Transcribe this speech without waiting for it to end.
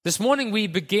This morning we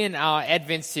begin our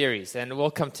Advent series, and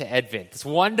welcome to Advent. This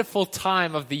wonderful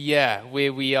time of the year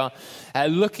where we are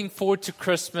looking forward to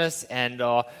Christmas and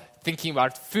are thinking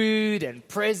about food and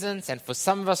presents, and for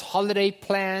some of us holiday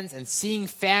plans and seeing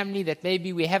family that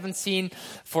maybe we haven't seen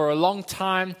for a long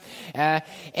time.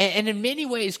 And in many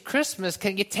ways, Christmas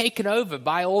can get taken over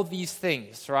by all these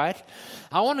things, right?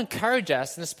 I want to encourage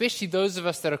us, and especially those of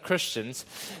us that are Christians,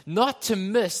 not to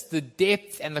miss the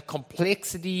depth and the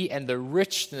complexity and the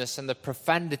richness and the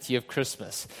profundity of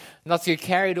Christmas. Not to get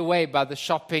carried away by the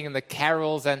shopping and the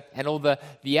carols and all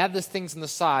the other things on the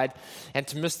side, and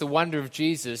to miss the wonder of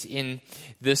Jesus in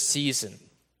this season.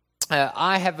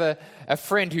 I have a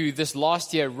friend who this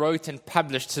last year wrote and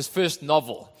published his first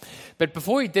novel. But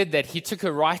before he did that, he took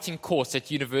a writing course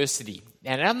at university.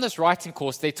 And on this writing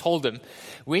course, they told him,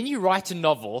 when you write a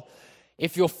novel,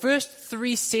 if your first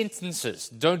 3 sentences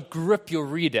don't grip your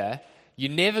reader,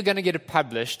 you're never going to get it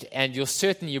published, and you're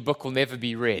certain your book will never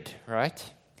be read, right?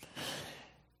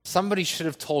 Somebody should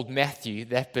have told Matthew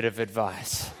that bit of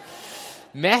advice.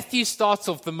 Matthew starts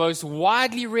off the most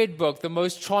widely read book, the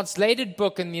most translated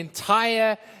book in the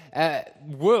entire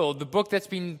world, the book that's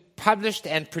been published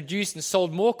and produced and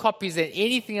sold more copies than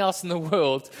anything else in the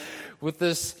world, with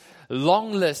this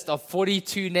long list of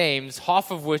 42 names,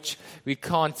 half of which we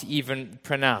can't even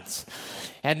pronounce.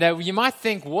 And you might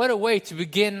think, what a way to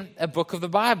begin a book of the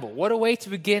Bible. What a way to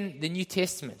begin the New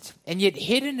Testament. And yet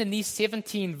hidden in these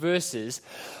 17 verses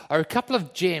are a couple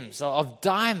of gems, of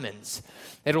diamonds,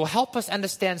 that will help us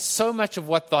understand so much of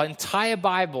what the entire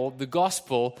Bible, the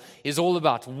gospel, is all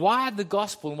about. Why the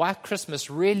gospel and why Christmas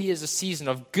really is a season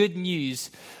of good news,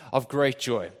 of great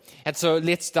joy. And so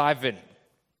let's dive in.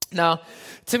 Now,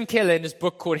 Tim Keller, in his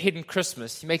book called Hidden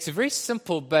Christmas, he makes a very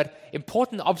simple but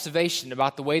important observation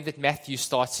about the way that Matthew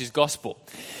starts his gospel.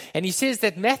 And he says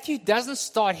that Matthew doesn't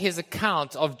start his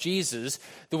account of Jesus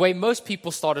the way most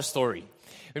people start a story.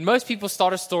 When most people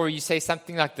start a story, you say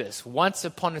something like this: once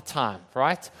upon a time,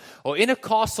 right? Or in a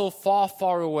castle far,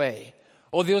 far away.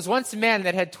 Or there was once a man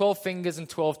that had 12 fingers and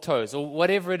 12 toes, or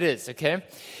whatever it is, okay?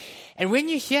 And when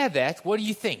you hear that, what do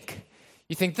you think?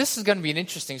 You think, this is going to be an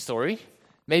interesting story,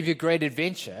 maybe a great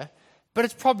adventure, but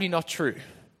it's probably not true.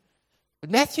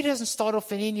 But Matthew doesn't start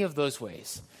off in any of those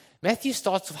ways. Matthew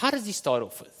starts off, how does he start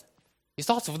off with? He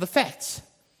starts off with the facts.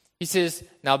 He says,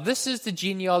 now this is the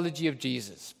genealogy of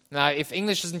Jesus. Now, if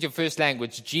English isn't your first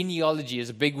language, genealogy is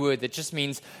a big word that just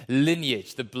means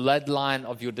lineage, the bloodline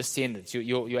of your descendants,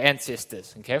 your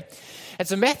ancestors, okay? And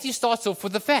so Matthew starts off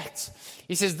with the facts.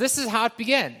 He says, this is how it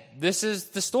began. This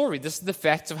is the story. This is the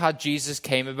facts of how Jesus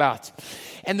came about.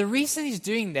 And the reason he's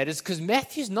doing that is because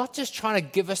Matthew's not just trying to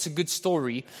give us a good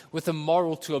story with a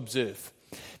moral to observe.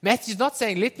 Matthew's not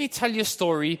saying, let me tell you a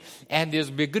story and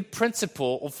there'll be a good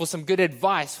principle or for some good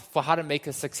advice for how to make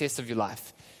a success of your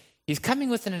life. He's coming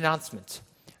with an announcement.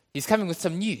 He's coming with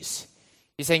some news.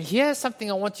 He's saying, here's something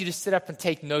I want you to sit up and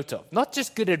take note of. Not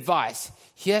just good advice,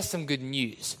 here's some good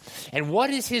news. And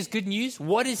what is his good news?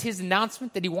 What is his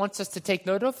announcement that he wants us to take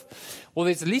note of? Well,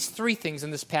 there's at least 3 things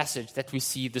in this passage that we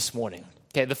see this morning.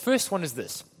 Okay, the first one is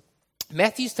this.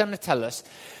 Matthew's going to tell us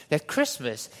that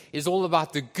Christmas is all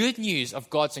about the good news of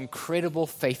God's incredible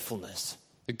faithfulness.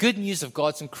 The good news of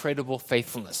God's incredible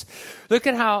faithfulness. Look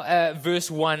at how verse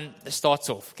 1 starts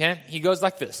off. Okay, he goes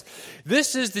like this.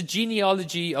 This is the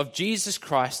genealogy of Jesus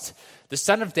Christ, the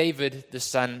son of David, the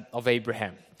son of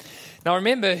Abraham. Now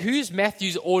remember, who's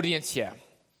Matthew's audience here?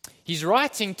 He's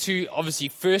writing to, obviously,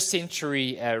 first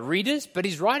century readers, but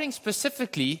he's writing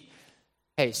specifically,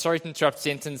 hey, sorry to interrupt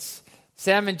sentence,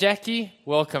 Sam and Jackie,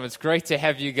 welcome. It's great to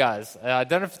have you guys. I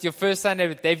don't know if it's your first time,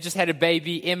 they've just had a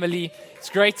baby. Emily, it's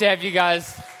great to have you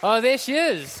guys. Oh, there she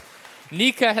is.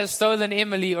 Nika has stolen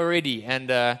Emily already,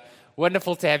 and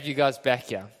wonderful to have you guys back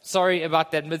here. Sorry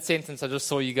about that mid-sentence. I just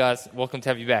saw you guys. Welcome to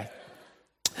have you back.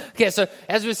 Okay, so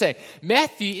as we were saying,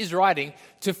 Matthew is writing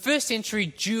to first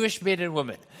century Jewish men and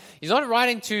women. He's not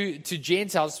writing to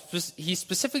Gentiles. He's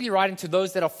specifically writing to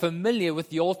those that are familiar with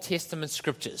the Old Testament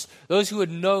scriptures, those who would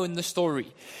know in the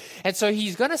story. And so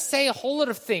he's going to say a whole lot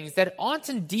of things that aren't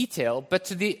in detail, but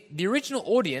to the original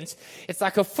audience, it's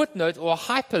like a footnote or a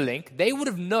hyperlink. They would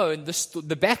have known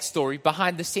the backstory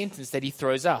behind the sentence that he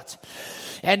throws out.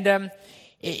 And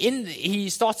he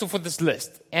starts off with this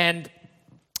list. And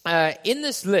in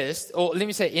this list, or let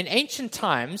me say, in ancient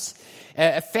times,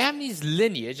 a family's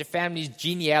lineage, a family's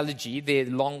genealogy, their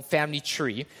long family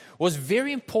tree, was a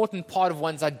very important part of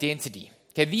one's identity.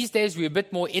 Okay, these days we're a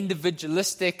bit more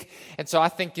individualistic, and so I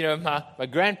think, my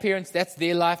grandparents, that's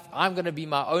their life. I'm going to be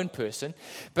my own person.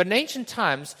 But in ancient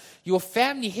times, your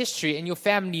family history and your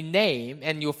family name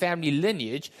and your family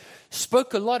lineage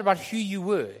spoke a lot about who you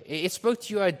were. It spoke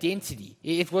to your identity.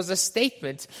 It was a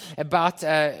statement about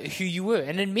who you were.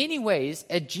 And in many ways,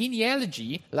 a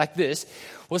genealogy like this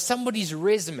was somebody's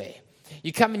resume.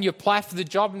 You come and you apply for the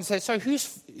job and say, so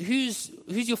who's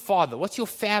your father? What's your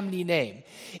family name?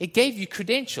 It gave you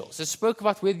credentials. It spoke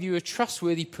about whether you're a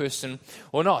trustworthy person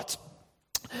or not.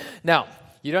 Now,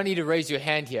 you don't need to raise your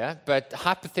hand here, but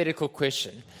hypothetical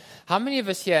question. How many of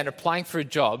us here in applying for a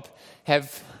job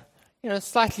have,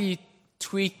 slightly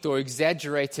tweaked or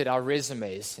exaggerated our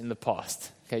resumes in the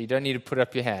past? Okay, you don't need to put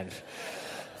up your hand.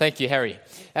 Thank you, Harry.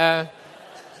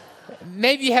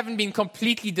 Maybe you haven't been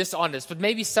completely dishonest, but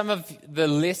maybe some of the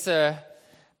lesser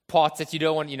parts that you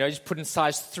don't want, just put in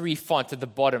size 3 font at the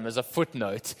bottom as a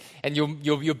footnote, and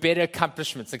your better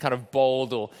accomplishments are kind of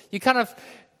bold, or you kind of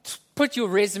put your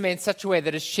resume in such a way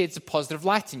that it sheds a positive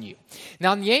light in you.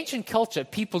 Now, in the ancient culture,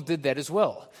 people did that as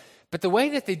well. But the way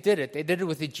that they did it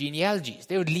with their genealogies.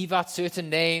 They would leave out certain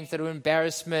names that were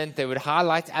embarrassment. They would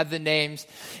highlight other names.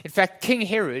 In fact, King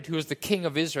Herod, who was the king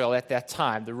of Israel at that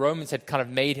time, the Romans had kind of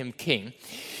made him king.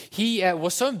 He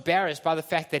was so embarrassed by the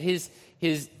fact that his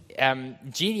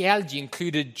genealogy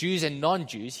included Jews and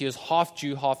non-Jews. He was half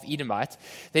Jew, half Edomite,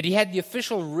 that he had the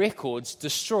official records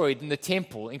destroyed in the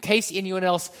temple in case anyone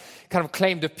else kind of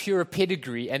claimed a pure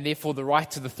pedigree and therefore the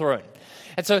right to the throne.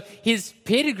 And so his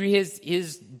pedigree,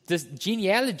 this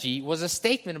genealogy was a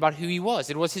statement about who he was.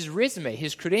 It was his resume,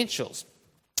 his credentials.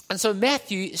 And so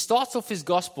Matthew starts off his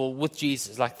gospel with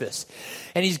Jesus like this.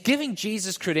 And he's giving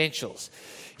Jesus credentials.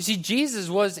 You see, Jesus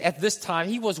was, at this time,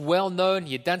 he was well known.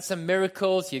 He had done some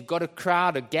miracles. He had got a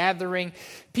crowd, a gathering.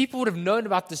 People would have known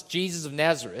about this Jesus of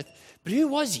Nazareth. But who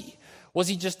was he? Was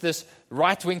he just this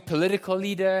right-wing political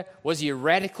leader? Was he a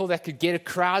radical that could get a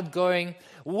crowd going?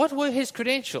 What were his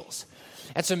credentials?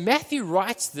 And so Matthew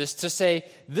writes this to say,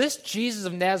 this Jesus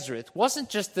of Nazareth wasn't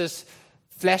just this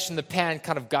flash-in-the-pan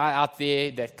kind of guy out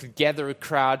there that could gather a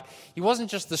crowd. He wasn't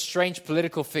just this strange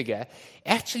political figure.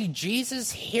 Actually,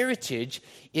 Jesus' heritage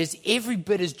is every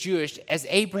bit as Jewish as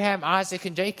Abraham, Isaac,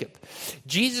 and Jacob.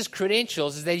 Jesus'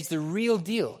 credentials is that he's the real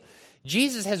deal.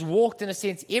 Jesus has walked, in a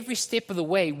sense, every step of the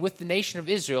way with the nation of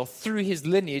Israel through his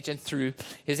lineage and through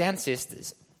his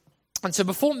ancestors. And so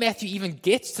before Matthew even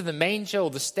gets to the manger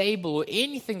or the stable or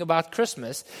anything about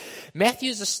Christmas, Matthew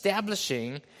is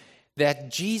establishing that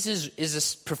Jesus is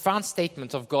a profound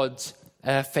statement of God's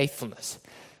faithfulness.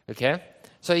 Okay?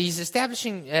 So he's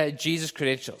establishing Jesus'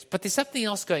 credentials. But there's something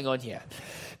else going on here.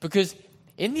 Because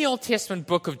in the Old Testament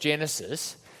book of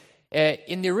Genesis,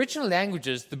 in the original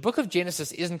languages, the book of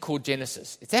Genesis isn't called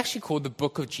Genesis. It's actually called the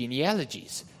book of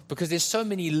genealogies because there's so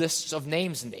many lists of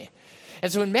names in there.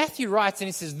 And so when Matthew writes and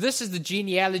he says, this is the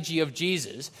genealogy of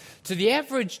Jesus, to the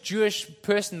average Jewish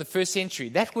person in the first century,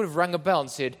 that would have rung a bell and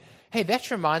said, hey, that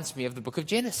reminds me of the book of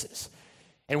Genesis.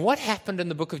 And what happened in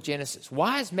the book of Genesis?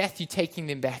 Why is Matthew taking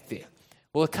them back there?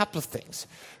 Well, a couple of things.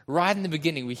 Right in the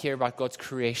beginning, we hear about God's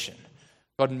creation.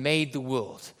 God made the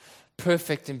world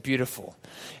perfect and beautiful.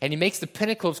 And he makes the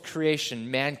pinnacle of creation,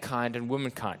 mankind and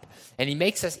womankind. And he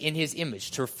makes us in his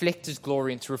image to reflect his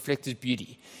glory and to reflect his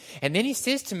beauty. And then he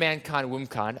says to mankind and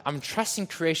womankind, I'm trusting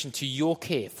creation to your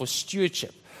care for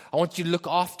stewardship. I want you to look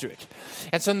after it.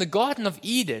 And so in the Garden of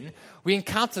Eden, we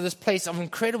encounter this place of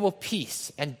incredible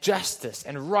peace and justice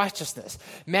and righteousness.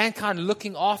 Mankind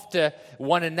looking after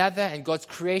one another and God's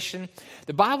creation.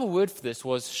 The Bible word for this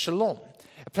was shalom.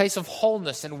 A place of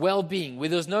wholeness and well-being where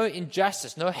there was no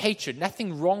injustice, no hatred,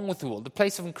 nothing wrong with the world. A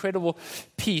place of incredible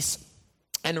peace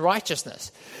and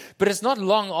righteousness. But it's not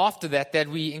long after that that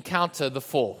we encounter the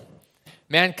fall.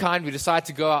 Mankind, we decide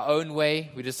to go our own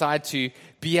way. We decide to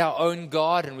be our own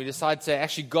God. And we decide to say,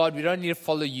 actually, God, we don't need to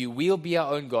follow you. We'll be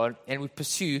our own God. And we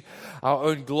pursue our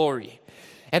own glory.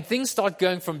 And things start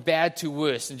going from bad to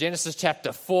worse. In Genesis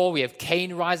chapter 4, we have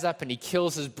Cain rise up and he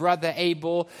kills his brother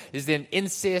Abel. There's then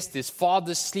incest. There's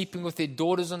fathers sleeping with their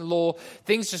daughters-in-law.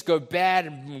 Things just go bad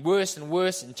and worse and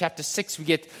worse. In chapter 6, we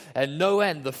get Noah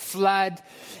and the flood.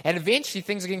 And eventually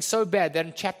things are getting so bad that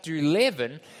in chapter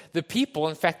 11, the people,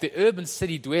 in fact, the urban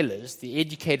city dwellers, the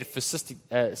educated,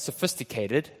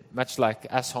 sophisticated, much like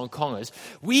us Hong Kongers,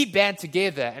 we band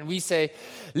together and we say,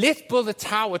 let's build a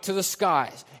tower to the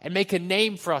skies and make a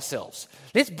name for ourselves.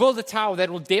 Let's build a tower that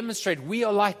will demonstrate we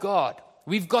are like God.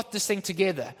 We've got this thing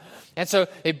together. And so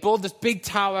they build this big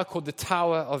tower called the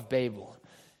Tower of Babel.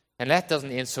 And that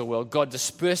doesn't end so well. God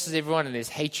disperses everyone, and there's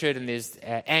hatred, and there's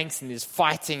angst, and there's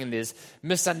fighting, and there's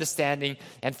misunderstanding,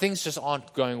 and things just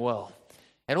aren't going well.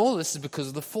 And all this is because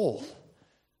of the fall.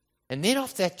 And then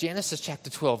after that, Genesis chapter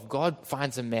 12, God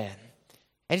finds a man.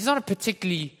 And he's not a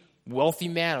particularly wealthy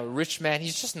man or rich man.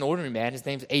 He's just an ordinary man. His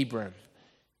name's Abraham.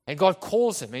 And God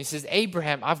calls him and he says,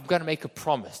 Abraham, I've got to make a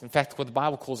promise. In fact, what the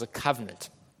Bible calls a covenant.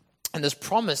 And this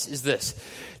promise is this,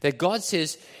 that God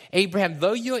says, Abraham,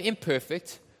 though you're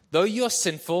imperfect, though you're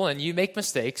sinful and you make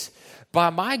mistakes, by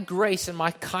my grace and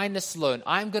my kindness alone,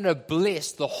 I'm going to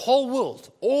bless the whole world,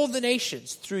 all the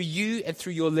nations, through you and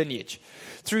through your lineage.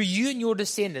 Through you and your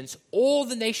descendants, all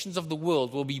the nations of the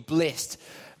world will be blessed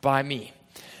by me.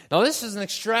 Now, this is an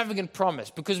extravagant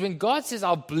promise because when God says,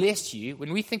 I'll bless you,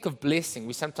 when we think of blessing,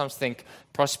 we sometimes think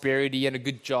prosperity and a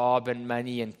good job and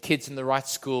money and kids in the right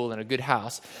school and a good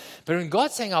house. But when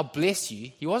God's saying, I'll bless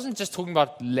you, he wasn't just talking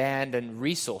about land and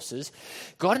resources.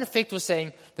 God, in effect, was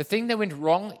saying, the thing that went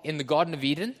wrong in the Garden of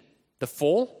Eden, the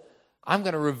fall, I'm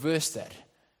going to reverse that.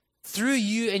 Through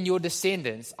you and your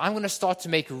descendants, I'm going to start to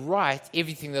make right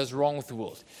everything that was wrong with the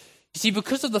world. You see,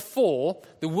 because of the fall,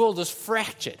 the world was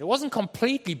fractured. It wasn't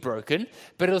completely broken,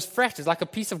 but it was fractured. It's like a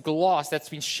piece of glass that's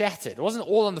been shattered. It wasn't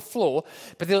all on the floor,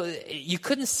 but you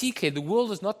couldn't see clearly. The world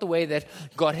was not the way that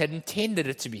God had intended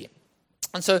it to be.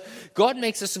 And so God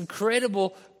makes this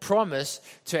incredible promise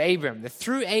to Abraham, that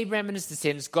through Abraham and his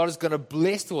descendants, God is going to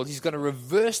bless the world. He's going to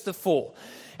reverse the fall.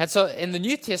 And so in the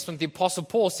New Testament, the Apostle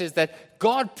Paul says that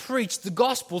God preached the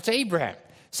gospel to Abraham,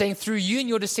 saying, through you and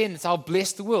your descendants, I'll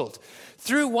bless the world.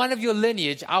 Through one of your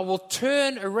lineage, I will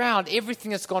turn around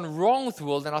everything that's gone wrong with the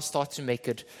world and I'll start to make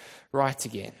it right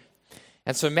again.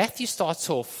 And so Matthew starts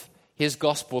off his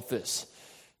gospel with this: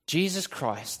 Jesus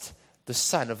Christ, the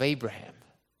son of Abraham.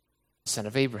 Son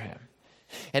of Abraham.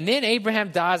 And then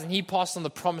Abraham dies and he passed on the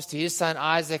promise to his son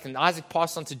Isaac, and Isaac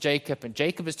passed on to Jacob, and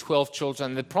Jacob has 12 children,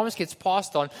 and the promise gets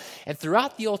passed on. And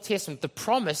throughout the Old Testament, the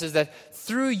promise is that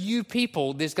through you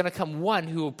people, there's going to come one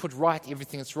who will put right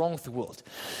everything that's wrong with the world.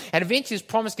 And eventually this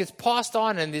promise gets passed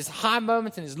on, and there's high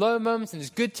moments and there's low moments and there's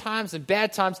good times and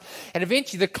bad times. And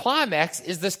eventually the climax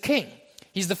is this king.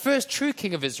 He's the first true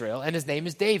king of Israel, and his name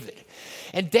is David.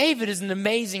 And David is an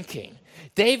amazing king.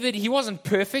 David, he wasn't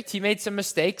perfect. He made some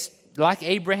mistakes. Like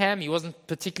Abraham, he wasn't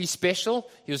particularly special.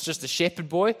 He was just a shepherd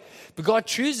boy. But God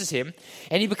chooses him,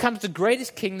 and he becomes the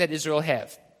greatest king that Israel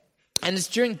have. And it's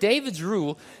during David's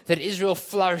rule that Israel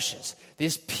flourishes.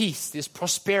 There's peace, there's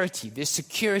prosperity, there's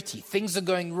security. Things are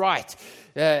going right.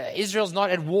 Israel's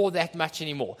not at war that much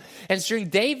anymore. And it's during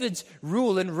David's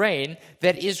rule and reign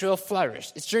that Israel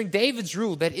flourished. It's during David's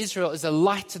rule that Israel is a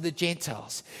light to the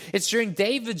Gentiles. It's during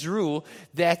David's rule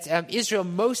that Israel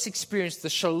most experienced the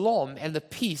shalom and the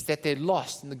peace that they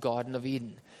lost in the Garden of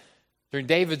Eden. During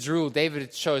David's rule,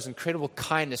 David shows incredible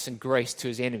kindness and grace to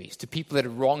his enemies. To people that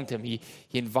had wronged him, he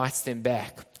invites them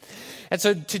back. And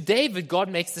so to David, God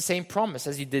makes the same promise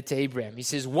as he did to Abraham. He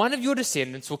says, one of your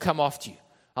descendants will come after you.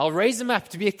 I'll raise him up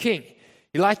to be a king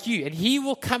like you, and he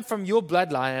will come from your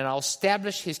bloodline, and I'll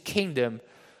establish his kingdom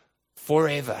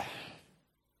forever.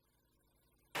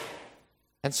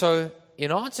 And so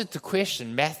in answer to the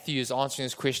question, Matthew is answering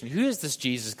this question, who is this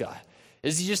Jesus guy?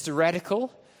 Is he just a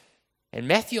radical? And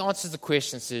Matthew answers the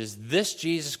question and says, this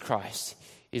Jesus Christ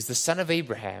is the son of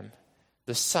Abraham,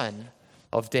 the son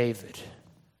of David.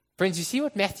 Friends, you see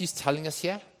what Matthew's telling us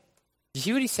here? Do you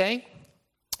hear what he's saying?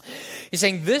 He's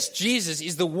saying this Jesus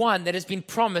is the one that has been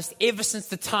promised ever since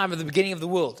the time of the beginning of the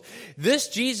world. This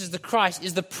Jesus, the Christ,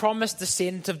 is the promised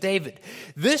descendant of David.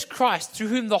 This Christ, through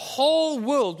whom the whole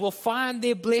world will find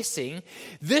their blessing,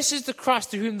 this is the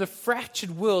Christ through whom the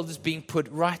fractured world is being put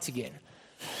right again.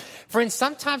 Friends,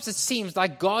 sometimes it seems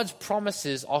like God's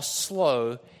promises are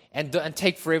slow and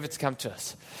take forever to come to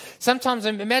us. Sometimes,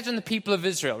 imagine the people of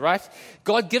Israel, right?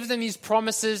 God gives them these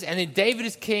promises, and then David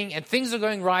is king, and things are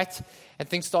going right, and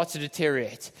things start to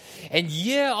deteriorate. And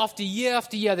year after year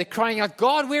after year, they're crying out,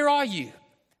 God, where are you?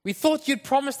 We thought you'd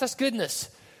promised us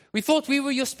goodness. We thought we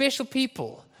were your special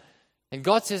people. And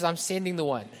God says, I'm sending the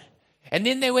one. And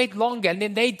then they wait longer, and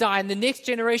then they die, and the next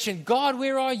generation, God,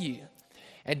 where are you?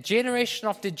 And generation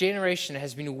after generation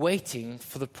has been waiting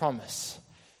for the promise.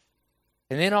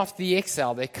 And then after the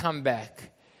exile, they come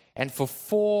back. And for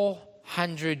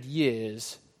 400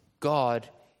 years, God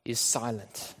is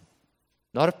silent.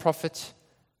 Not a prophet,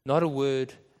 not a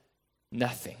word,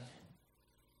 nothing.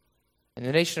 And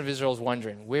the nation of Israel is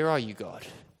wondering, where are you, God?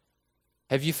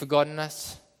 Have you forgotten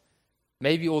us?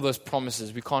 Maybe all those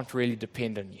promises, we can't really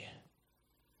depend on you.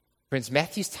 Friends,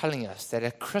 Matthew's telling us that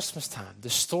at Christmas time, the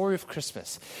story of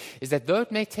Christmas is that though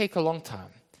it may take a long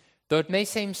time, though it may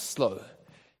seem slow,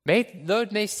 though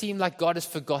it may seem like God has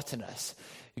forgotten us,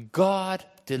 God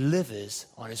delivers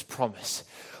on his promise.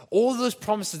 All those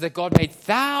promises that God made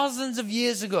thousands of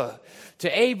years ago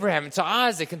to Abraham, and to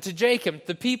Isaac, and to Jacob,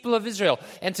 the people of Israel,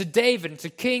 and to David, and to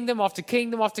kingdom after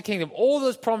kingdom after kingdom. All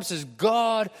those promises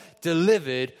God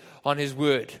delivered on his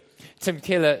word. Tim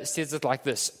Keller says it like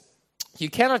this: you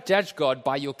cannot judge God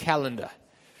by your calendar.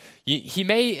 He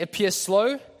may appear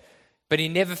slow, but he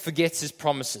never forgets his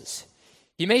promises.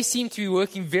 He may seem to be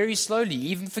working very slowly,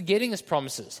 even forgetting his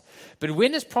promises. But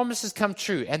when his promises come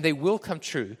true, and they will come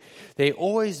true, they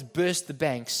always burst the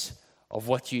banks of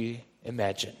what you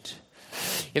imagined.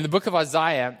 In the book of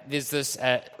Isaiah, there's this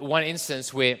one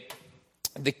instance where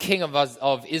the king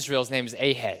of Israel's name is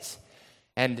Ahaz.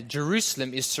 And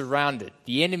Jerusalem is surrounded.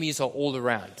 The enemies are all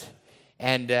around.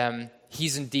 And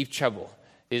he's in deep trouble.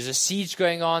 There's a siege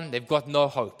going on. They've got no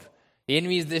hope. The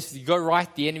enemy is this. If you go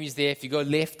right, the enemy's there. If you go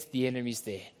left, the enemy's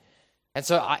there. And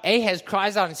so Ahaz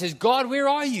cries out and says, God, where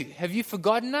are you? Have you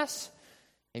forgotten us?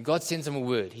 And God sends him a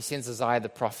word. He sends Isaiah the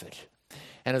prophet.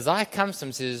 And Isaiah comes to him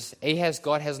and says, Ahaz,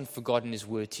 God hasn't forgotten his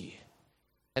word to you.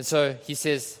 And so he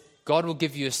says, God will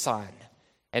give you a sign.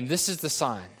 And this is the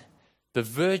sign. The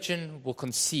virgin will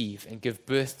conceive and give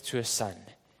birth to a son.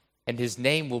 And his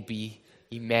name will be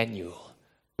Emmanuel,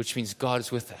 which means God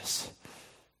is with us.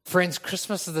 Friends,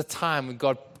 Christmas is the time when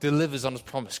God delivers on his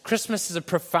promise. Christmas is a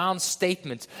profound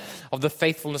statement of the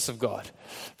faithfulness of God.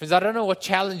 Friends, I don't know what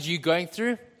challenge you're going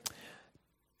through.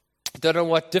 I don't know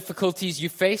what difficulties you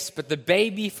face, but the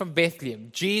baby from Bethlehem,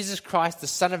 Jesus Christ, the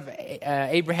son of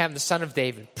Abraham, the son of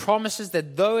David, promises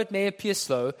that though it may appear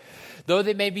slow, though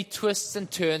there may be twists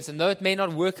and turns, and though it may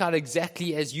not work out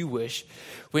exactly as you wish,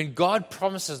 when God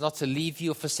promises not to leave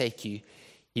you or forsake you,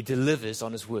 he delivers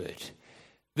on his word.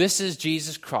 This is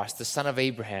Jesus Christ, the son of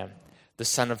Abraham, the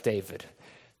son of David.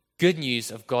 Good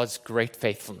news of God's great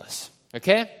faithfulness.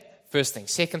 Okay? First thing.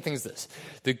 Second thing is this: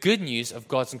 the good news of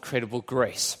God's incredible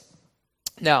grace.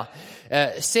 Now,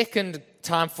 second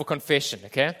time for confession,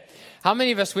 okay? How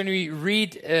many of us, when we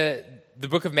read the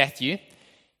book of Matthew,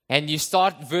 and you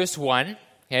start verse 1,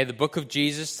 okay, the book of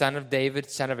Jesus, son of David,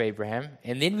 son of Abraham,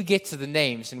 and then we get to the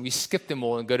names, and we skip them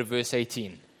all and go to verse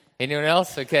 18. Anyone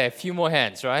else? Okay, a few more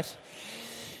hands, right?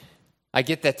 I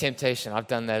get that temptation. I've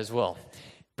done that as well.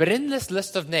 But in this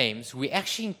list of names, we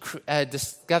actually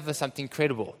discover something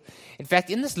incredible. In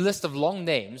fact, in this list of long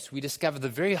names, we discover the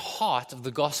very heart of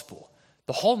the gospel,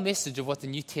 the whole message of what the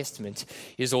New Testament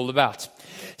is all about.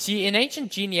 See, in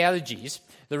ancient genealogies,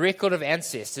 the record of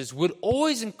ancestors would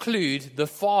always include the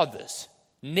fathers,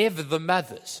 never the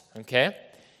mothers, okay?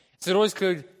 So it always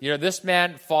include, this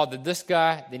man fathered this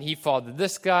guy, then he fathered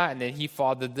this guy, and then he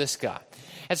fathered this guy.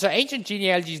 And so ancient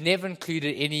genealogies never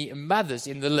included any mothers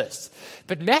in the list.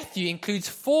 But Matthew includes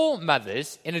 4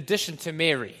 mothers in addition to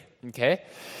Mary, okay?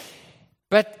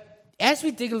 But as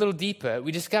we dig a little deeper,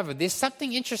 we discover there's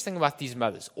something interesting about these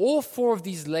mothers. All 4 of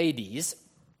these ladies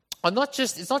are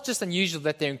it's not just unusual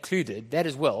that they're included, that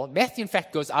as well. Matthew, in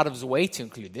fact, goes out of his way to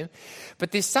include them.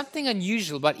 But there's something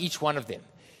unusual about each one of them.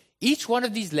 Each one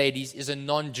of these ladies is a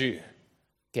non-Jew,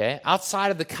 okay,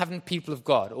 outside of the covenant people of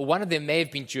God. Or one of them may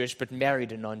have been Jewish but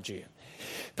married a non-Jew.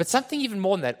 But something even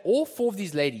more than that, all 4 of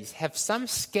these ladies have some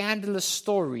scandalous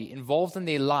story involved in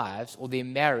their lives or their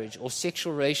marriage or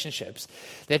sexual relationships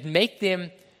that make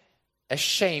them a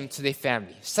shame to their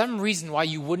family. Some reason why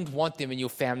you wouldn't want them in your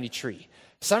family tree.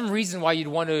 Some reason why you'd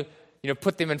want to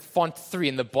put them in font 3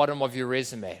 in the bottom of your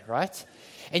resume, right?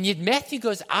 And yet Matthew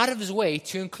goes out of his way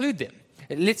to include them.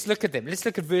 Let's look at them. Let's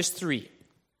look at verse 3.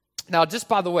 Now, just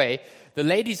by the way, the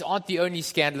ladies aren't the only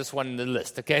scandalous one in the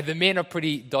list, okay? The men are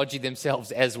pretty dodgy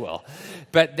themselves as well.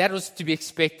 But that was to be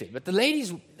expected. But the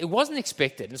ladies, it wasn't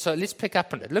expected. And so let's pick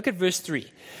up on it. Look at verse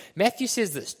 3. Matthew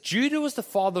says this: Judah was the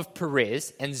father of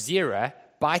Perez, and Zerah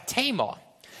by Tamar.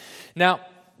 Now,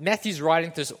 Matthew's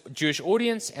writing to this Jewish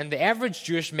audience, and the average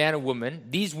Jewish man or woman,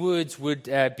 these words would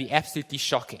be absolutely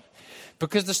shocking.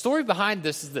 Because the story behind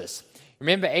this is this.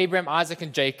 Remember Abraham, Isaac,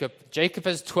 and Jacob. Jacob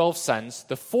has 12 sons.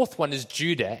 The 4th one is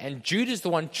Judah, and Judah is the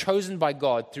one chosen by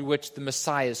God through which the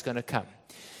Messiah is going to come.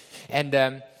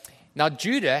 And now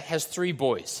Judah has 3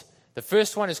 boys. The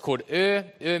first one is called Ur.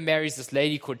 Ur marries this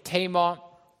lady called Tamar.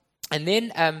 And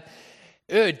then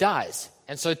Ur dies.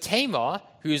 And so Tamar,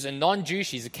 who is a non-Jew,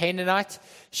 she's a Canaanite,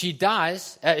 she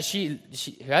dies, her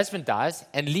husband dies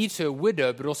and leaves her a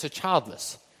widow but also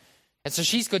childless. And so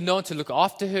she's got no one to look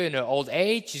after her in her old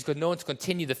age. She's got no one to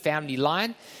continue the family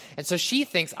line. And so she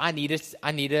thinks, I need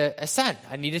a son.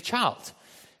 I need a child.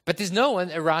 But there's no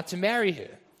one around to marry her.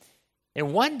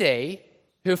 And one day,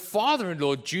 her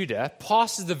father-in-law, Judah,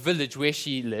 passes the village where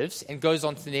she lives and goes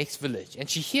on to the next village. And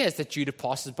she hears that Judah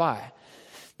passes by.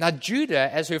 Now, Judah,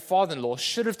 as her father-in-law,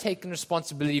 should have taken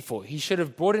responsibility for her. He should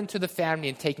have brought her into the family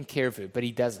and taken care of her, but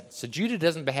he doesn't. So Judah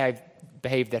doesn't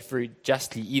behave that very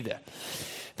justly either.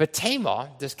 But Tamar,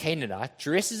 this Canaanite,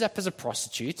 dresses up as a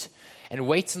prostitute and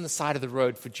waits on the side of the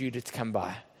road for Judah to come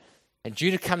by. And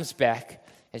Judah comes back,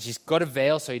 and she's got a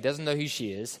veil so he doesn't know who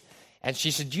she is, and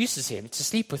she seduces him to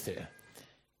sleep with her.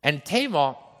 And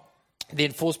Tamar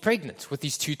then falls pregnant with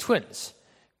these two twins,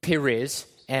 Perez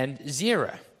and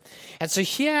Zerah. And so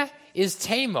here is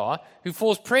Tamar, who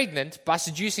falls pregnant by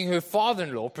seducing her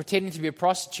father-in-law, pretending to be a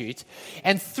prostitute.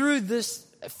 And through this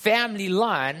family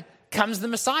line comes the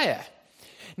Messiah.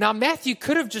 Now, Matthew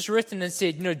could have just written and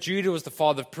said, Judah was the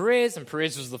father of Perez, and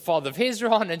Perez was the father of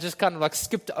Hezron, and just kind of like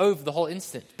skipped over the whole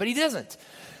incident. But he doesn't.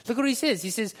 Look what he says. He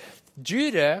says,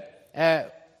 Judah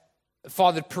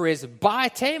fathered Perez by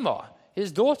Tamar,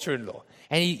 his daughter-in-law.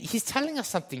 And he's telling us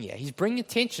something here. He's bringing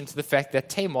attention to the fact that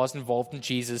Tamar is involved in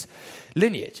Jesus'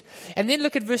 lineage. And then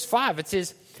look at verse 5. It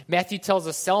says, Matthew tells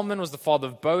us Salmon was the father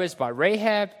of Boaz by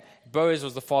Rahab. Boaz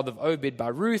was the father of Obed by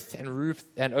Ruth.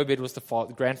 And Obed was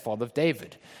the grandfather of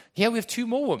David. Here we have two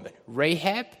more women,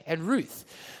 Rahab and Ruth.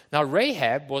 Now,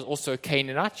 Rahab was also a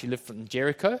Canaanite. She lived in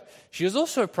Jericho. She was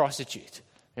also a prostitute.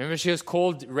 Remember, she was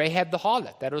called Rahab the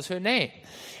harlot. That was her name.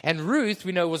 And Ruth,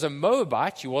 we know, was a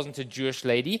Moabite. She wasn't a Jewish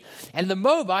lady. And the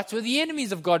Moabites were the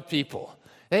enemies of God's people.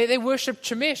 They worshipped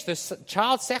Chemesh, the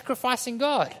child sacrificing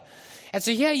God. And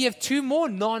so here you have two more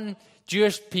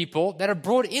non-Jewish people that are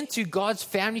brought into God's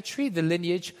family tree, the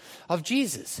lineage of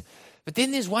Jesus. But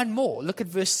then there's one more. Look at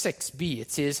verse 6b.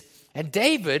 It says, and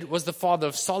David was the father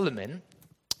of Solomon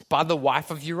by the wife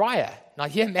of Uriah. Now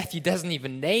here Matthew doesn't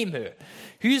even name her.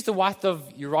 Who's the wife of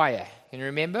Uriah? Can you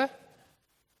remember?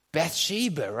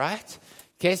 Bathsheba, right?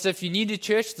 Okay, so if you need a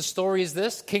church, the story is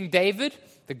this. King David,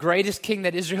 the greatest king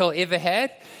that Israel ever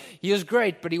had. He was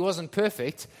great, but he wasn't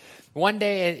perfect. One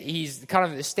day he's kind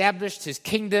of established his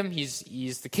kingdom.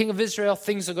 He's the king of Israel.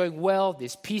 Things are going well.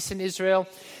 There's peace in Israel.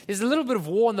 There's a little bit of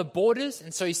war on the borders,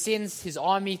 and so he sends his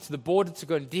army to the border to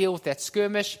go and deal with that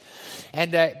skirmish.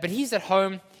 And but he's at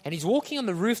home. And he's walking on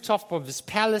the rooftop of his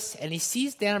palace, and he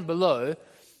sees down below,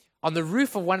 on the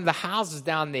roof of one of the houses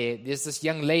down there, there's this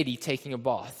young lady taking a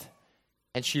bath.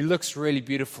 And she looks really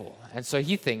beautiful. And so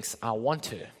he thinks, I want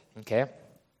her. Okay?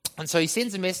 And so he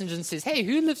sends a messenger and says, hey,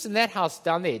 who lives in that house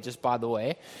down there, just by the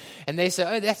way? And they say,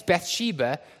 oh, that's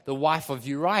Bathsheba, the wife of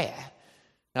Uriah.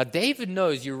 Now, David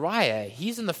knows Uriah,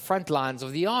 he's in the front lines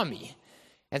of the army.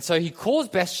 And so he calls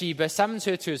Bathsheba, summons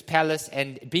her to his palace,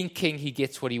 and being king, he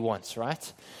gets what he wants,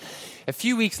 right? A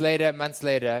few weeks later, months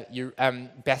later,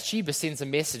 Bathsheba sends a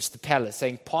message to the palace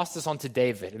saying, pass this on to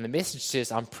David. And the message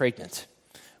says, I'm pregnant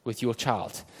with your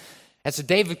child. And so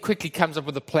David quickly comes up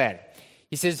with a plan.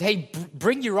 He says, hey,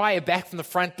 bring Uriah back from the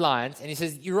front lines. And he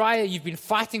says, Uriah, you've been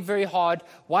fighting very hard.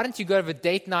 Why don't you go have a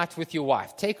date night with your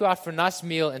wife? Take her out for a nice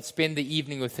meal and spend the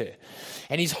evening with her.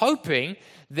 And he's hoping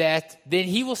that then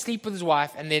he will sleep with his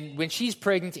wife, and then when she's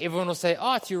pregnant, everyone will say,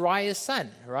 oh, it's Uriah's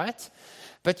son, right?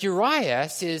 But Uriah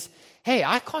says, hey,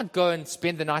 I can't go and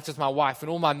spend the night with my wife when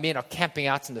all my men are camping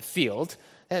out in the field.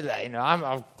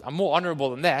 I'm more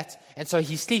honorable than that. And so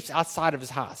he sleeps outside of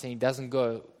his house, and he doesn't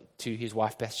go to his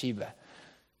wife Bathsheba.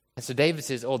 And so David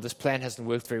says, oh, this plan hasn't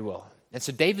worked very well. And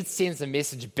so David sends a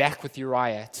message back with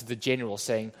Uriah to the general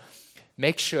saying,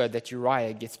 make sure that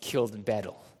Uriah gets killed in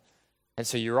battle. And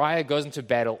so Uriah goes into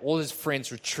battle, all his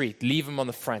friends retreat, leave him on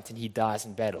the front, and he dies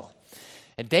in battle.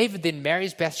 And David then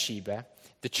marries Bathsheba.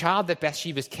 The child that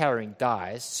Bathsheba is carrying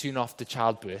dies soon after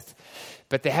childbirth,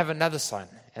 but they have another son,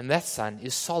 and that son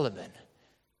is Solomon.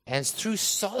 And it's through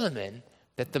Solomon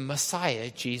that the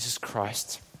Messiah, Jesus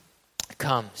Christ,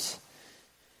 comes.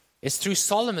 It's through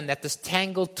Solomon that this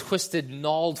tangled, twisted,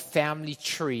 gnarled family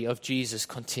tree of Jesus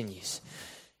continues.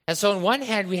 And so on one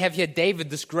hand, we have here David,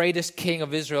 this greatest king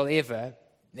of Israel ever,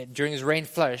 during his reign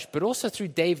flourished, but also through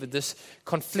David, this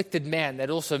conflicted man that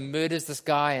also murders this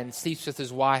guy and sleeps with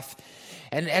his wife.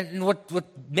 And what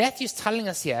Matthew's telling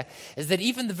us here is that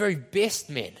even the very best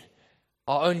men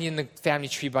are only in the family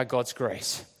tree by God's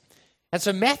grace. And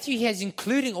so Matthew has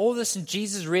including all this in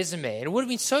Jesus' resume. And it would have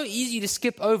been so easy to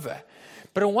skip over.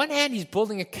 But on one hand, he's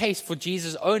building a case for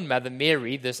Jesus' own mother,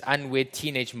 Mary, this unwed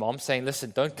teenage mom, saying,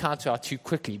 listen, don't count her out too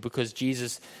quickly because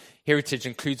Jesus' heritage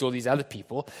includes all these other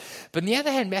people. But on the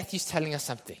other hand, Matthew's telling us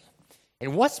something.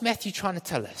 And what's Matthew trying to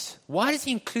tell us? Why does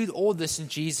he include all this in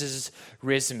Jesus'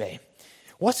 resume?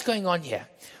 What's going on here?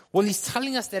 Well, he's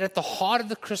telling us that at the heart of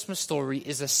the Christmas story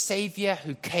is a Savior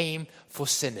who came for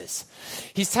sinners.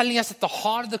 He's telling us at the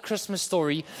heart of the Christmas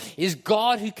story is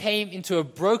God who came into a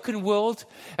broken world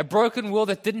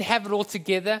that didn't have it all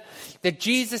together, that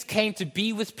Jesus came to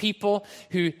be with people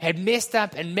who had messed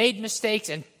up and made mistakes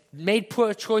and made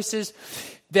poor choices,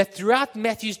 that throughout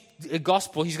Matthew's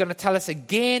gospel, he's going to tell us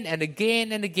again and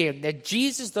again and again that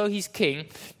Jesus, though he's king,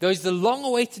 though he's the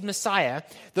long-awaited Messiah,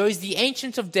 though he's the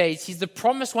Ancient of Days, he's the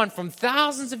promised one from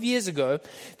thousands of years ago,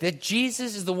 that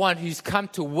Jesus is the one who's come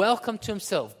to welcome to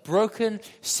himself broken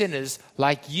sinners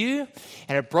like you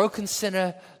and a broken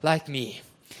sinner like me.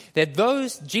 That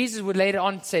Jesus would later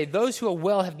on say, those who are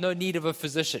well have no need of a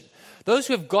physician. Those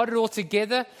who have got it all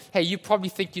together, hey, you probably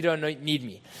think you don't need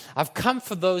me. I've come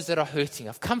for those that are hurting.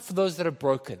 I've come for those that are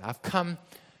broken. I've come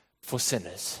for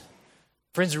sinners.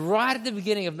 Friends, right at the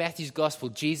beginning of Matthew's gospel,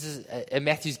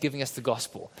 Matthew's giving us the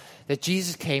gospel, that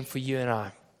Jesus came for you and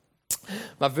I.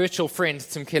 My virtual friend,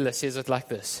 Tim Keller, says it like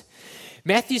this.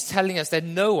 Matthew's telling us that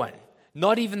no one,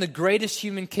 not even the greatest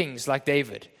human kings like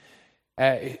David,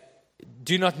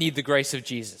 do not need the grace of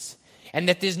Jesus. And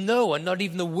that there's no one, not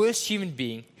even the worst human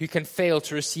being, who can fail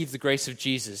to receive the grace of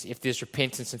Jesus if there's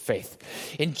repentance and faith.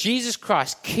 In Jesus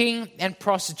Christ, king and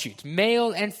prostitute,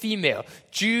 male and female,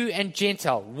 Jew and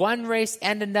Gentile, one race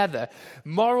and another,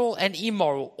 moral and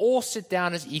immoral, all sit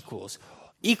down as equals,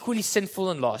 equally sinful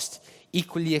and lost,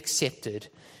 equally accepted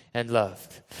and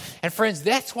loved. And friends,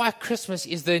 that's why Christmas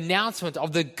is the announcement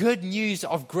of the good news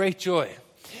of great joy.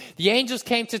 The angels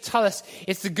came to tell us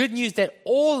it's the good news that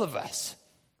all of us,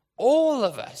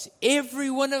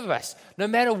 every one of us, no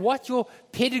matter what your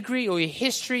pedigree or your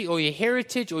history or your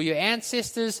heritage or your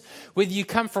ancestors, whether you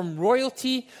come from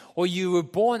royalty or you were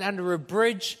born under a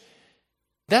bridge,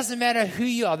 doesn't matter who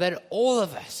you are, that all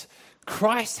of us,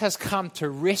 Christ has come to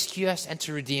rescue us and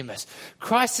to redeem us.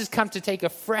 Christ has come to take a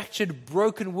fractured,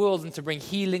 broken world and to bring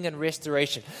healing and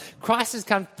restoration. Christ has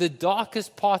come to the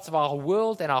darkest parts of our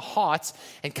world and our hearts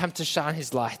and come to shine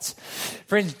his light.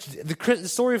 Friends, the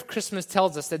story of Christmas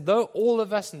tells us that though all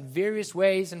of us in various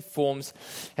ways and forms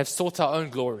have sought our own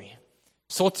glory,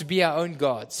 sought to be our own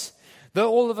gods,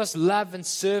 though all of us love and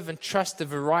serve and trust the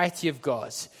variety of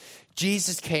gods,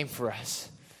 Jesus came for us.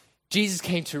 Jesus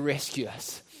came to rescue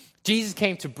us. Jesus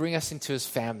came to bring us into his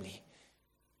family.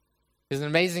 There's an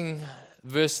amazing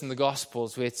verse in the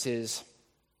Gospels where it says,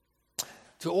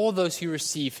 to all those who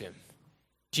receive him,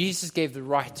 Jesus gave the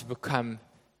right to become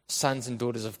sons and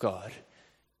daughters of God.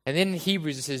 And then in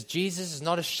Hebrews it says, Jesus is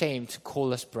not ashamed to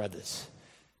call us brothers.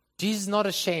 Jesus is not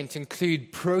ashamed to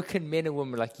include broken men and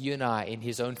women like you and I in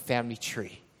his own family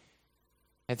tree.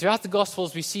 And throughout the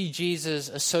Gospels we see Jesus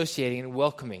associating and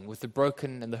welcoming with the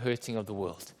broken and the hurting of the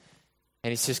world. And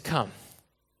he says, come,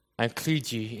 I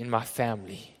include you in my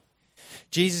family.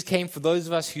 Jesus came for those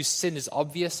of us whose sin is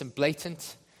obvious and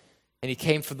blatant. And he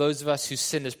came for those of us whose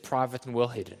sin is private and well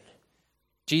hidden.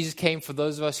 Jesus came for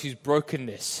those of us whose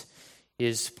brokenness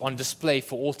is on display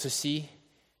for all to see.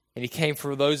 And he came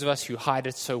for those of us who hide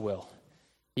it so well.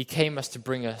 He came to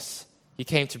bring us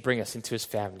into his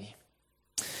family.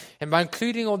 And by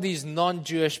including all these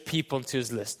non-Jewish people into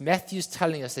his list, Matthew's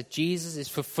telling us that Jesus is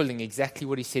fulfilling exactly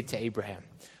what he said to Abraham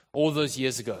all those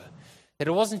years ago. That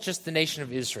it wasn't just the nation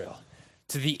of Israel.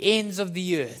 To the ends of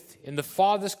the earth, in the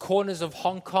farthest corners of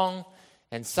Hong Kong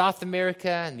and South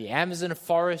America and the Amazon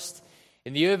forest,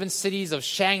 in the urban cities of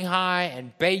Shanghai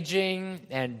and Beijing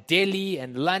and Delhi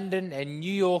and London and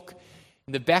New York,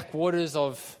 in the backwaters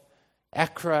of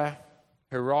Accra,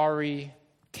 Harare,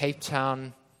 Cape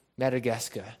Town,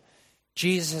 Madagascar,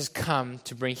 Jesus has come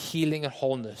to bring healing and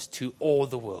wholeness to all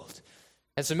the world.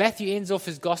 And so Matthew ends off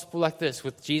his gospel like this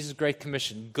with Jesus' great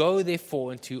commission. Go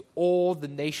therefore into all the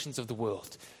nations of the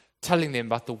world, telling them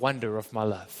about the wonder of my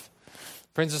love.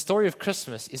 Friends, the story of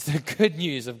Christmas is the good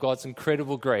news of God's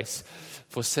incredible grace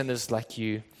for sinners like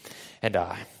you and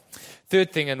I.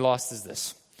 Third thing and last is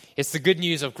this. It's the good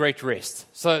news of great rest.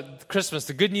 So Christmas,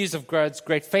 the good news of God's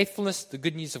great faithfulness, the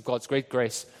good news of God's great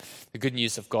grace, the good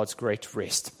news of God's great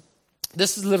rest.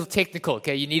 This is a little technical,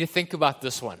 okay? You need to think about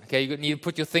this one, okay? You need to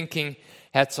put your thinking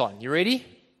hats on. You ready?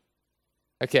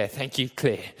 Okay, thank you,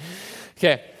 Claire.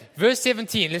 Okay, verse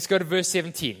 17. Let's go to verse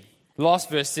 17. Last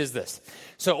verse says this.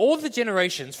 So all the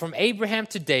generations from Abraham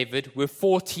to David were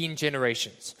 14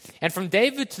 generations. And from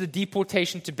David to the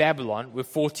deportation to Babylon were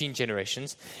 14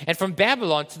 generations. And from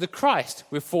Babylon to the Christ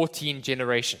were 14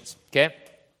 generations, okay?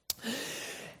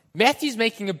 Matthew's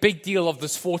making a big deal of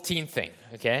this 14 thing,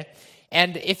 okay?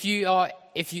 And if you are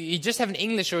if you just have an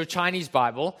English or a Chinese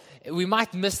Bible, we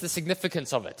might miss the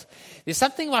significance of it. There's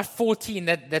something about 14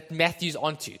 that Matthew's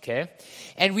onto, okay?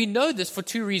 And we know this for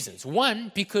two reasons.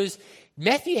 One, because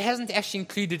Matthew hasn't actually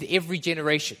included every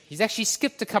generation. He's actually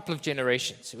skipped a couple of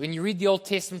generations. When you read the Old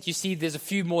Testament, you see there's a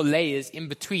few more layers in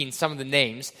between some of the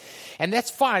names. And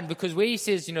that's fine, because where he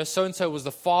says, so-and-so was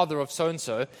the father of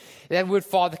so-and-so, that word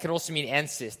father can also mean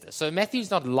ancestor. So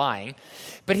Matthew's not lying,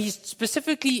 but he's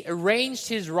specifically arranged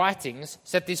his writings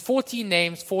so that there's 14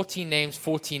 names, 14 names,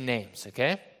 14 names,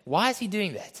 okay? Why is he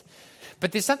doing that?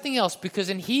 But there's something else, because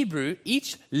in Hebrew,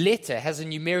 each letter has a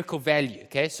numerical value,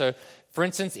 okay? So for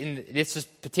instance, let's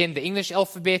just pretend the English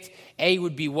alphabet, A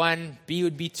would be 1, B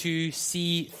would be 2,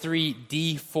 C 3,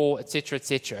 D 4, etc.,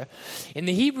 etc. In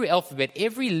the Hebrew alphabet,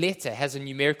 every letter has a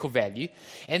numerical value,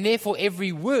 and therefore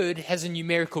every word has a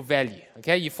numerical value.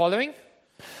 Okay, you following?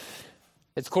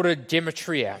 It's called a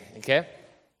gematria, okay?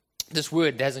 This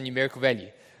word has a numerical value.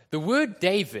 The word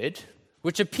David,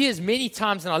 which appears many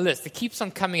times in our list, it keeps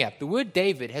on coming up. The word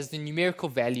David has the numerical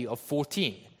value of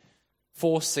 14,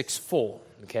 464,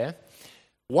 okay?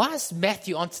 Why is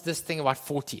Matthew onto this thing about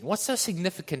 14? What's so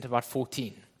significant about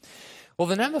 14? Well,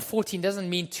 the number 14 doesn't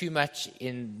mean too much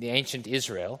in the ancient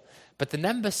Israel, but the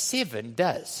number 7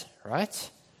 does,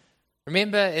 right?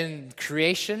 Remember in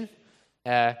creation,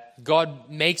 God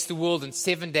makes the world in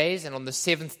 7 days, and on the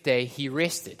seventh day he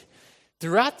rested.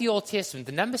 Throughout the Old Testament,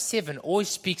 the number 7 always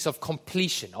speaks of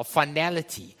completion, of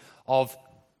finality, of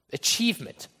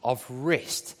achievement, of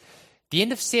rest. The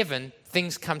end of 7,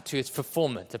 things come to its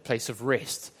fulfillment, a place of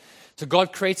rest. So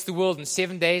God creates the world in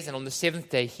 7 days, and on the seventh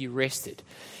day he rested.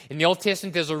 In the Old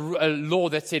Testament, there's a law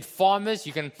that said farmers,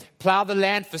 you can plow the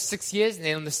land for 6 years, and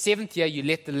then on the seventh year, you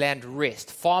let the land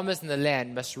rest. Farmers in the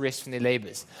land must rest from their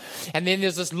labors. And then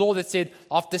there's this law that said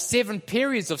after 7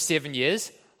 periods of 7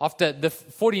 years, after the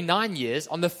 49 years,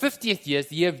 on the 50th year,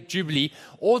 the year of Jubilee,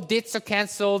 all debts are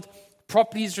cancelled,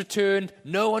 property is returned,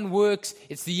 no one works,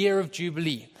 it's the year of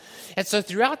Jubilee. And so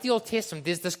throughout the Old Testament,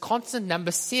 there's this constant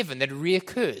number 7 that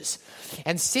reoccurs.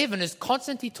 And 7 is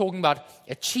constantly talking about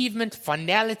achievement,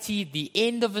 finality, the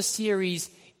end of a series,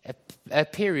 a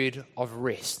period of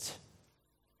rest.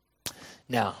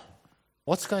 Now,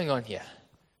 what's going on here?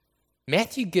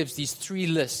 Matthew gives these 3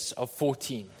 lists of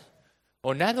 14.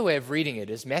 Or another way of reading it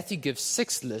is Matthew gives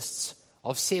 6 lists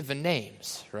of 7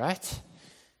 names, right?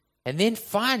 And then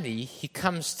finally, he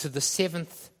comes to the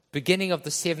beginning of the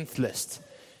 7th list.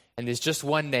 And there's just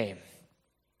one name.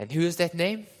 And who is that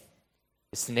name?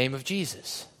 It's the name of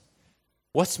Jesus.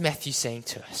 What's Matthew saying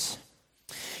to us?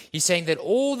 He's saying that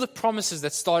all the promises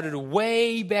that started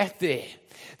way back there,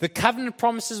 the covenant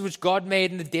promises which God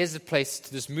made in the desert place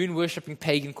to this moon-worshipping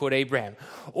pagan called Abraham,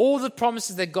 all the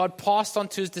promises that God passed on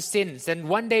to his descendants, and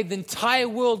one day the entire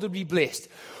world would be blessed,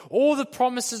 all the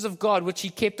promises of God which he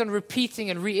kept on repeating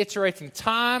and reiterating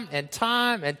time and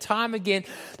time and time again,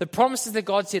 the promises that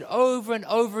God said over and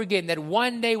over again, that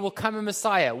one day will come a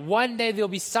Messiah, one day there will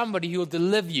be somebody who will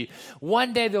deliver you,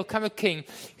 one day there will come a king,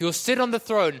 he will sit on the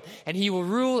throne and he will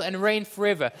rule and reign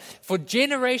forever. For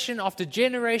generation after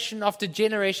generation after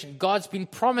generation, God's been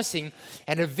promising,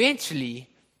 and eventually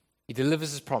he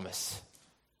delivers his promise.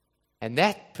 And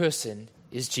that person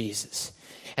is Jesus.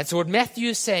 And so what Matthew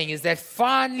is saying is that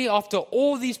finally, after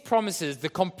all these promises, the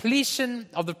completion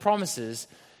of the promises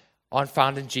are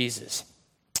found in Jesus.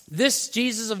 This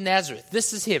Jesus of Nazareth,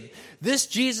 this is him. This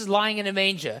Jesus lying in a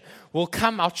manger will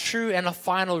come our true and our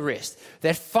final rest.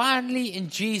 That finally in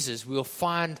Jesus we will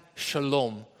find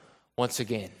shalom once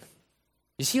again.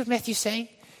 You see what Matthew's saying?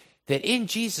 That in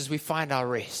Jesus we find our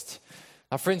rest.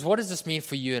 Now friends, what does this mean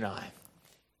for you and I?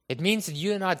 It means that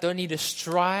you and I don't need to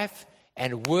strive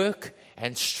and work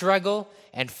and struggle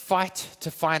and fight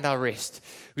to find our rest.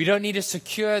 We don't need to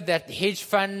secure that hedge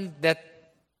fund, that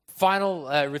final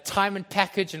retirement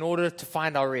package in order to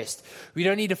find our rest. We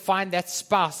don't need to find that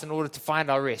spouse in order to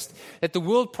find our rest. That the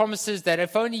world promises that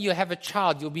if only you have a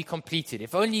child, you'll be completed.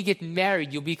 If only you get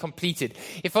married, you'll be completed.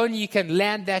 If only you can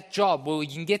land that job or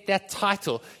you can get that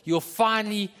title, you'll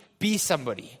finally be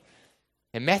somebody.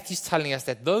 And Matthew's telling us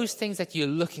that those things that you're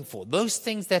looking for, those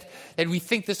things that we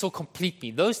think this will complete me,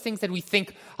 those things that we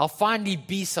think I'll finally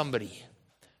be somebody,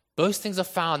 those things are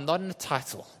found not in a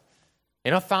title.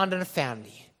 They're not found in a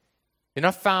family. They're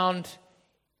not found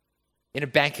in a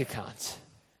bank account.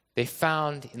 They're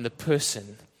found in the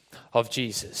person of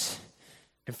Jesus.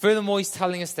 And furthermore, he's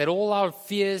telling us that all our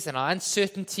fears and our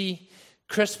uncertainty,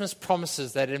 Christmas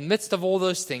promises that in the midst of all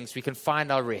those things, we can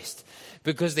find our rest.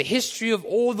 Because the history of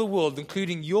all the world,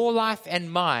 including your life and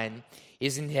mine,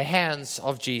 is in the hands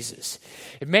of Jesus.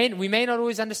 We may not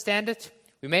always understand it.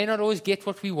 We may not always get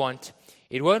what we want.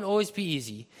 It won't always be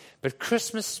easy, but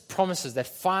Christmas promises that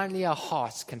finally our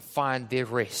hearts can find their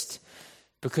rest,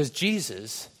 because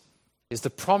Jesus is the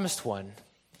promised one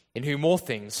in whom all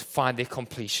things find their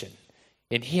completion.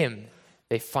 In him,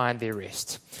 they find their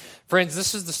rest. Friends,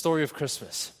 this is the story of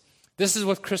Christmas. This is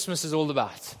what Christmas is all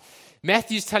about.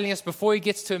 Matthew's telling us before he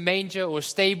gets to a manger or a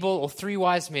stable or 3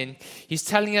 wise men, he's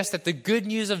telling us that the good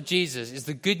news of Jesus is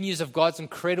the good news of God's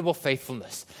incredible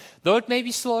faithfulness. Though it may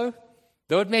be slow,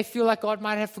 though it may feel like God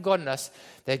might have forgotten us,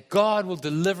 that God will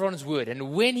deliver on his word.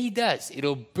 And when he does,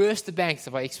 it'll burst the banks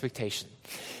of our expectation.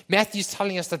 Matthew's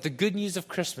telling us that the good news of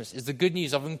Christmas is the good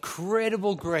news of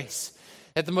incredible grace.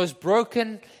 That the most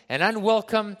broken and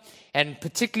unwelcome and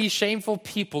particularly shameful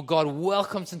people, God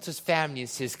welcomes into his family and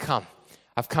says, come,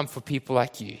 I've come for people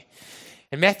like you.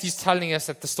 And Matthew's telling us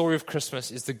that the story of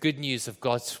Christmas is the good news of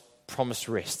God's promised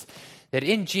rest. That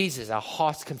in Jesus, our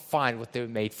hearts can find what they were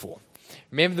made for.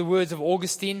 Remember the words of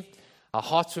Augustine? Our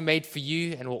hearts were made for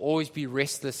you and will always be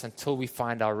restless until we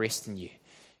find our rest in you.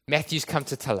 Matthew's come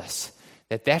to tell us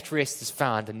that that rest is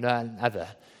found in none other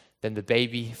than the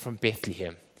baby from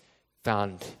Bethlehem,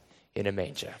 found in a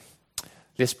manger.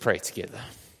 Let's pray together.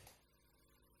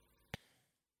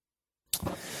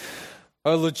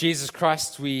 Oh Lord Jesus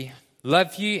Christ, we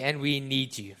love you and we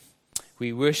need you.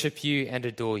 We worship you and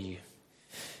adore you.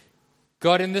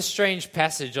 God, in this strange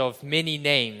passage of many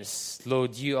names,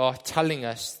 Lord, you are telling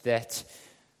us that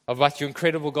about your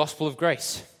incredible gospel of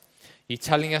grace. You're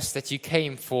telling us that you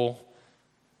came for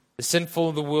the sinful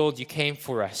of the world. You came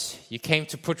for us. You came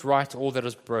to put right all that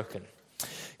is broken.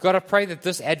 God, I pray that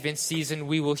this Advent season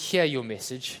we will hear your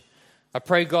message. I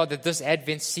pray, God, that this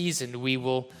Advent season we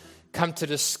will come to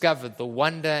discover the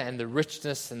wonder and the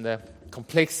richness and the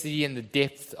complexity and the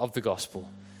depth of the gospel.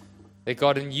 That,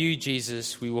 God, in you,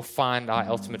 Jesus, we will find our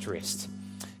ultimate rest.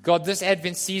 God, this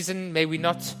Advent season, may we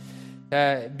not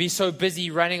be so busy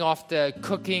running after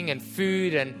cooking and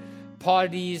food and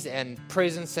parties and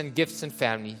presents and gifts and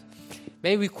family.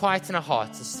 May we quieten our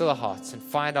hearts and still our hearts and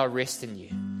find our rest in you.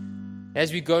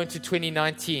 As we go into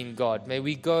 2019, God, may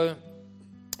we go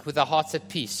with our hearts at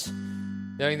peace,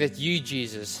 knowing that you,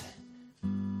 Jesus,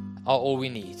 are all we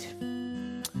need.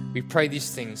 We pray these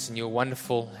things in your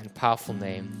wonderful and powerful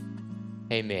name.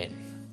 Amen.